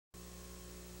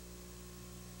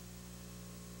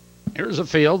Here's a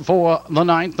field for the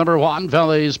ninth, number 1,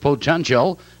 Valley's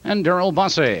Potential and Daryl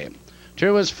Bussey.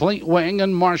 2 is Fleet Wing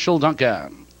and Marshall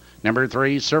Duncan. Number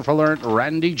 3, Surf Alert,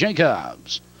 Randy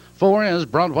Jacobs. 4 is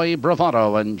Broadway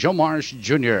Bravado and Joe Marsh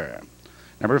Jr.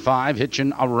 Number 5,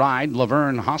 Hitchin' a Ride,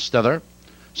 Laverne Hostetler.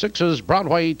 6 is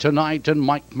Broadway Tonight and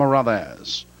Mike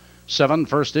Morales. 7,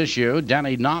 First Issue,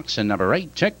 Danny Knox. And number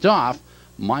 8, Ticked Off,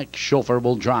 Mike Schofer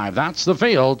will drive. That's the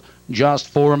field, just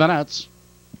 4 minutes.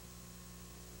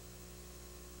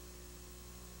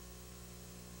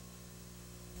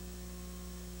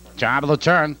 Top of the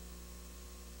turn.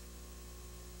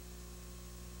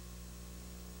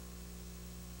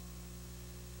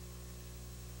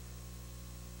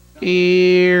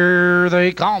 Here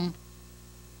they come.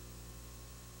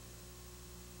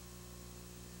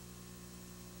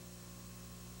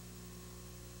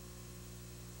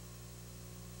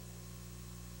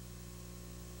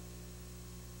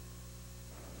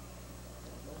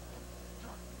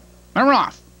 They're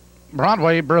off.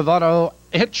 Broadway Bravado,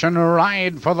 Hitchin' a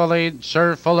Ride for the lead.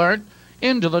 Surf Alert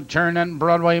into the turn, and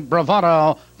Broadway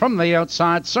Bravado from the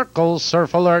outside circle.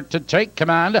 Surf Alert to take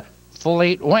command.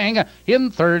 Fleet Wing in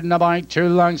third, now by 2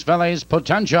 lengths. Valley's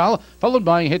Potential, followed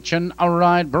by Hitchin' a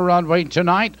Ride, Broadway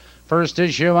Tonight. First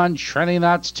Issue and trailing,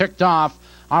 that's Ticked Off.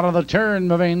 Out of the turn,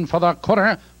 moving for the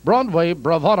quarter. Broadway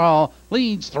Bravado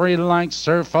leads 3 lengths.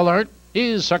 Surf Alert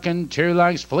is second, 2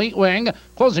 lengths. Fleet Wing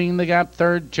closing the gap,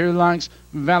 third, 2 lengths.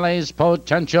 Valley's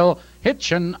Potential,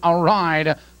 Hitchin' a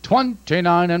Ride,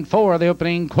 29-4 the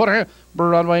opening quarter.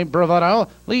 Broadway Bravado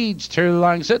leads 2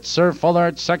 lengths. It's Surf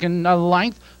Alert second, a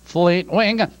length. Fleet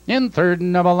Wing in third,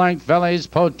 and a length. Valley's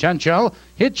Potential,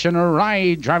 Hitchin' a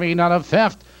Ride driving out of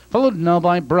fifth, followed now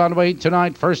by Broadway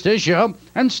Tonight. First Issue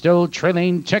and still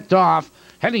trailing Ticked Off.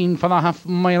 Heading for the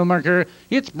half-mile marker,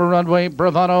 it's Broadway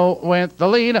Bravado with the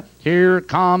lead. Here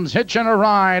comes Hitchin' a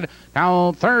Ride.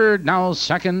 Now third, now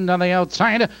second on the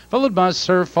outside, followed by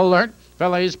Surf Alert.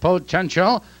 Valley's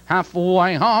Potential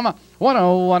halfway home.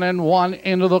 101-1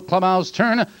 into the clubhouse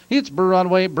turn. It's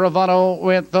Broadway Bravado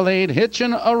with the lead.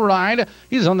 Hitchin' a Ride.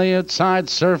 He's on the outside.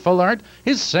 Surf Alert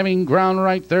is saving ground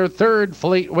right there. Third,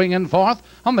 Fleet Wing in fourth.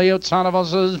 On the outside of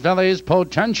us is Valley's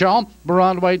Potential.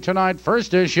 Broadway Tonight,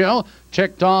 First Issue.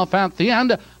 Ticked Off at the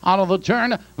end. Out of the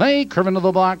turn, they curve into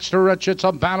the black stretch. It's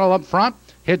a battle up front.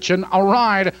 Hitchin' a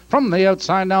Ride from the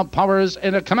outside now. Powers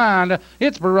into command.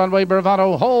 It's Broadway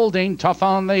Bravado holding tough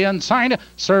on the inside.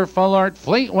 Surf Alert,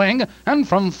 Fleet Wing, and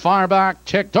from far back,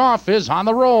 Ticked Off is on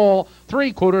the roll.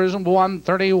 3/4,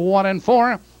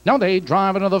 131-4. Now they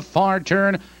drive into the far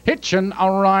turn. Hitchin'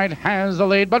 a Ride has the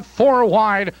lead, but 4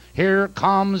 wide. Here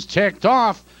comes Ticked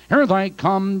Off. Here they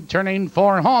come, turning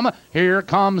for home. Here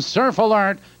comes Surf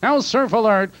Alert. Now Surf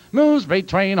Alert moves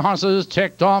between horses.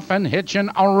 Ticked Off and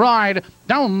Hitchin' a Ride.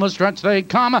 Down the stretch they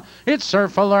come. It's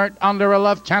Surf Alert under a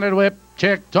left-handed whip.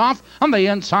 Ticked Off. On the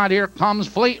inside, here comes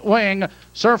Fleet Wing.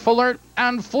 Surf Alert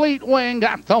and Fleet Wing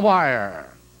at the wire.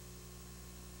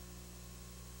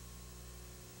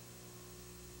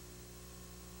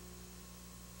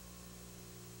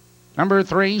 Number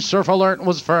 3, Surf Alert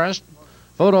was first.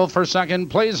 Photo for second.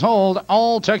 Please hold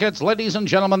all tickets. Ladies and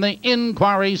gentlemen, the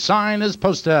inquiry sign is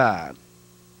posted.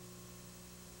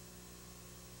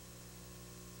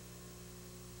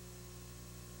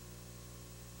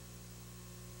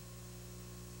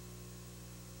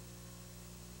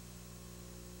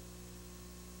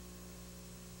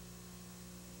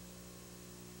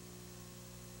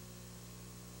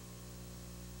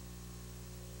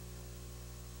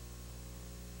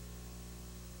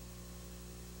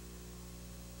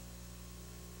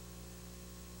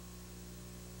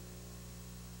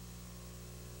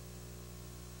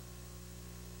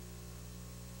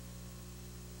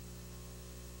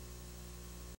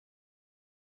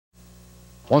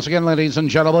 Once again, ladies and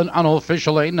gentlemen,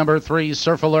 unofficially, number 3,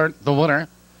 Surf Alert, the winner.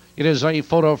 It is a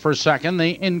photo for second.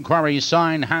 The inquiry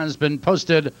sign has been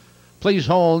posted. Please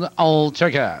hold all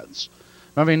tickets.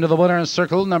 Moving to the winner's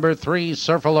circle, number 3,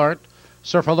 Surf Alert.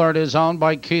 Surf Alert is owned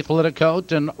by Keith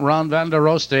Litticoat and Ron van der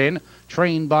Roosteen,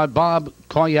 trained by Bob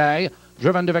Collier,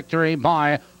 driven to victory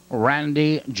by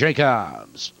Randy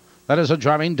Jacobs. That is a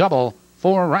driving double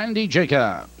for Randy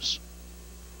Jacobs.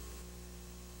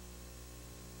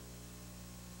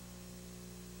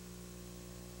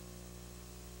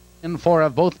 And 4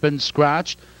 have both been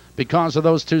scratched. Because of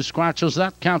those 2 scratches,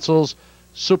 that cancels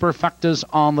Superfectas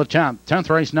on the 10th. 10th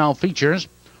race now features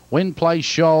Win, Play,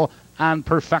 Show, and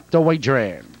Perfecta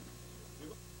Wagering.